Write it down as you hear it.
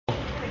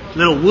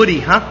Little woody,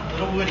 huh?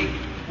 Little woody.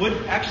 Wood.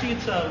 Actually,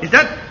 it's a.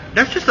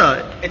 That's just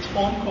a. It's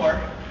foam core.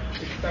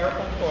 It's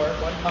styrofoam core.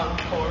 1 pound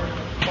core.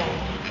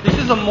 Foam. This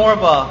is a more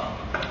of a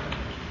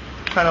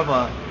kind of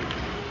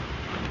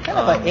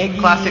an eggy,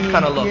 classic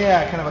kind of look.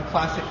 Yeah, kind of a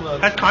classic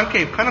look. Has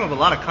concave, kind of a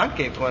lot of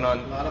concave going on.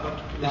 A lot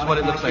of is what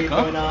it looks like,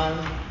 huh? Going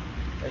on.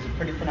 There's a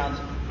pretty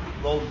pronounced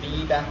roll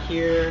V back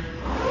here.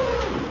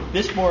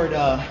 This board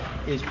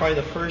is probably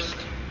the first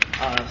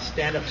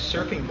stand-up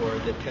surfing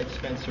board that Ted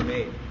Spencer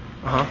made.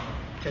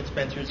 Ted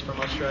Spencer is from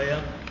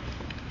Australia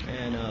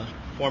and a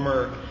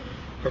former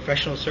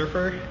professional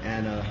surfer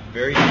and a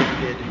very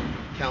gifted,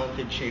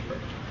 talented shaper.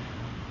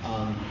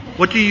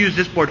 What do you use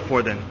this board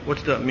for then?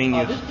 What's the main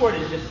use? This board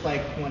is just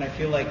like when I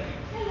feel like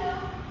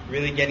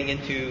really getting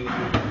into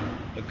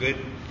a good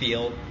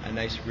feel, a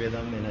nice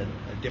rhythm, and a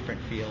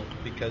different feel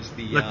because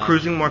the...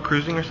 Like more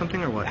cruising or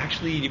something or what?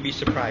 Actually, you'd be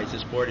surprised.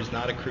 This board is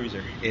not a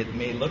cruiser. It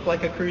may look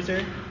like a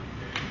cruiser,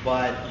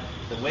 but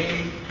the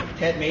way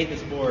Ted made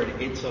this board,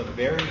 it's a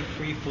very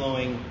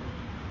free-flowing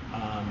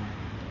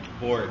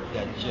board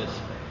that just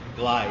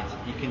glides.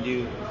 You can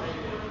do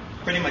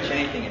pretty much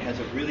anything. It has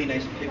a really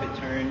nice pivot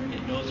turn.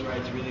 It nose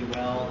rides really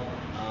well.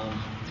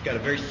 It's got a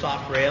very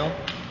soft rail.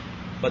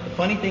 But the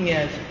funny thing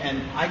is,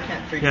 and I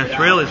can't figure it out. Yeah,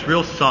 its rail is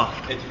real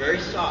soft. It's very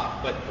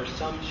soft, but for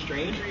some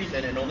strange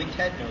reason, and only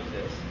Ted knows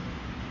this,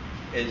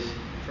 is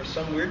for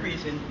some weird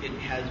reason, it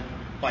has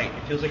bite.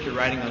 It feels like you're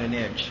riding on an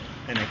edge.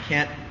 And I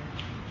can't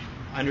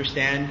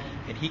understand,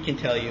 and he can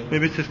tell you.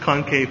 Maybe it's just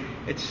concave.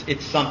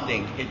 It's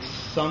something. It's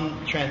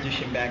some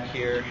transition back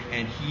here,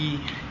 and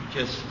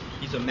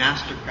he's a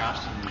master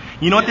craftsman.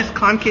 You know what this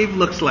concave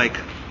looks like?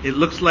 It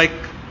looks like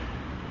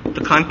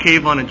the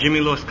concave on a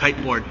Jimmy Lewis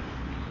kiteboard.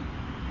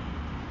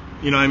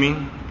 You know what I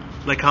mean?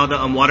 Like how the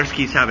water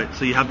skis have it.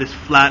 So you have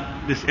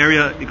this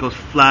area, it goes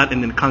flat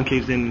and then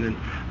concaves in and then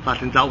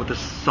flattens out with the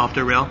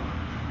softer rail.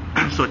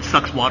 So it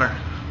sucks water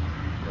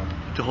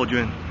to hold you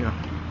in. Yeah.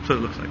 So it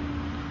looks like.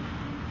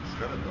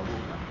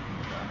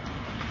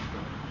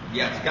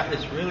 Yeah, it's got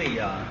this really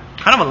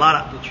kind of a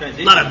lot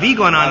of V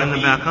going on in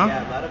the back, huh?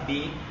 Yeah, a lot of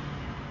V.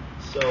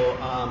 So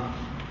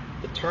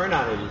the turn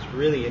on it is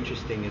really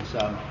interesting. It's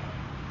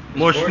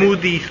more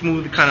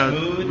smooth kind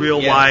of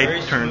real wide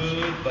very turns.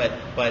 Smooth,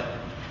 but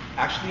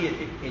actually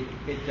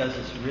it does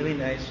this really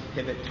nice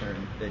pivot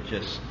turn that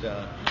just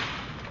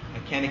I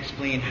can't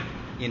explain.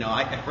 You know,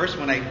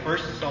 when I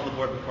first saw the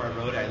board before I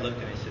rode it, I looked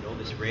and I said, "Oh,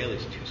 this rail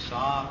is too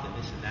soft," and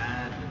this and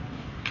that. And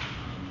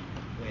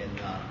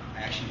when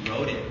I actually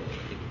rode it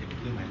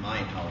blew my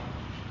mind how.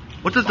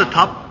 What does the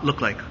top look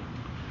like?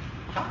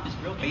 Top is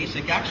real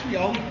basic. Actually,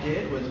 all we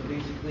did was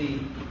basically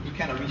you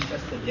kind of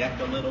recessed the deck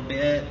a little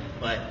bit,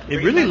 but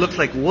it really looks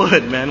like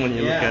wood, man, when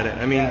you look at it.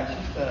 I mean, it's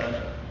just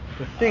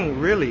the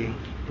thing really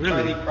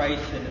Charlie Price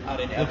and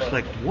out in looks Eva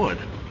like wood.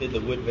 Did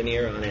the wood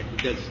veneer on it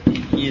because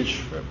he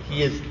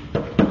is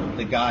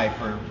the guy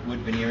for wood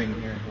veneering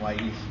here in Hawaii.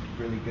 He's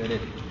really good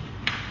at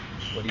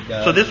what he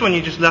does. So this one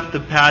you just left the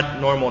pad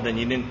normal, then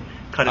you didn't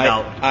cut it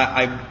out.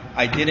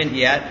 I didn't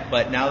yet,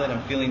 but now that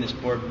I'm feeling this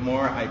board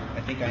more, I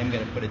think I am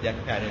going to put a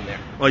deck pad in there.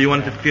 Oh, you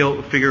wanted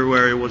to figure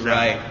where it was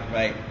at.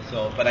 Right.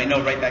 So, but I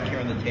know right back here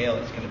on the tail,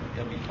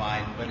 it'll be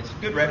fine. But it's a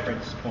good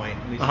reference point.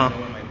 At least I know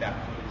where my back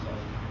foot is all the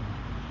time.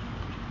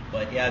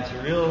 But yeah, it's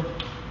a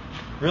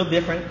real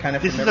different kind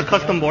of. This is a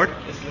custom board.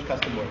 This is a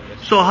custom board.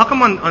 Yes. So how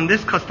come on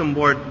this custom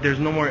board there's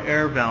no more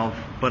air valve,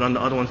 but on the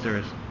other ones there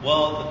is?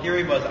 Well, the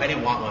theory was I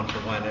didn't want one for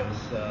one. It was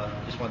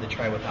just wanted to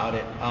try without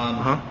it.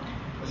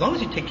 As long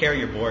as you take care of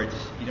your boards,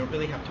 you don't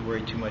really have to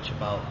worry too much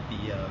about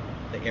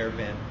the air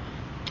vent.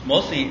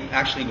 Mostly,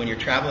 actually, when you're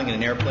traveling in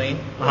an airplane,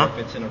 or if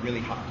it's in a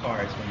really hot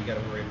car, is when you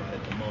got to worry about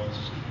it the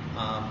most.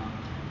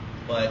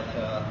 But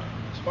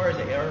as far as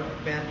the air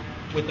vent,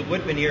 with the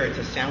wood veneer, it's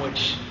a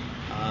sandwich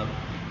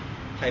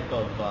type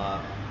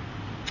of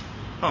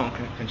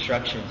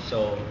construction,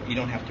 so you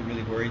don't have to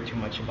really worry too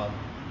much about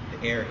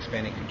the air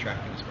expanding,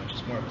 contracting as much.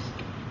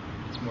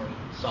 It's more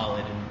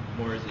solid and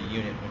more as a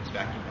unit when it's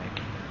vacuum like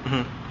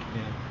that.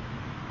 Yeah.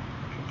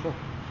 Cool.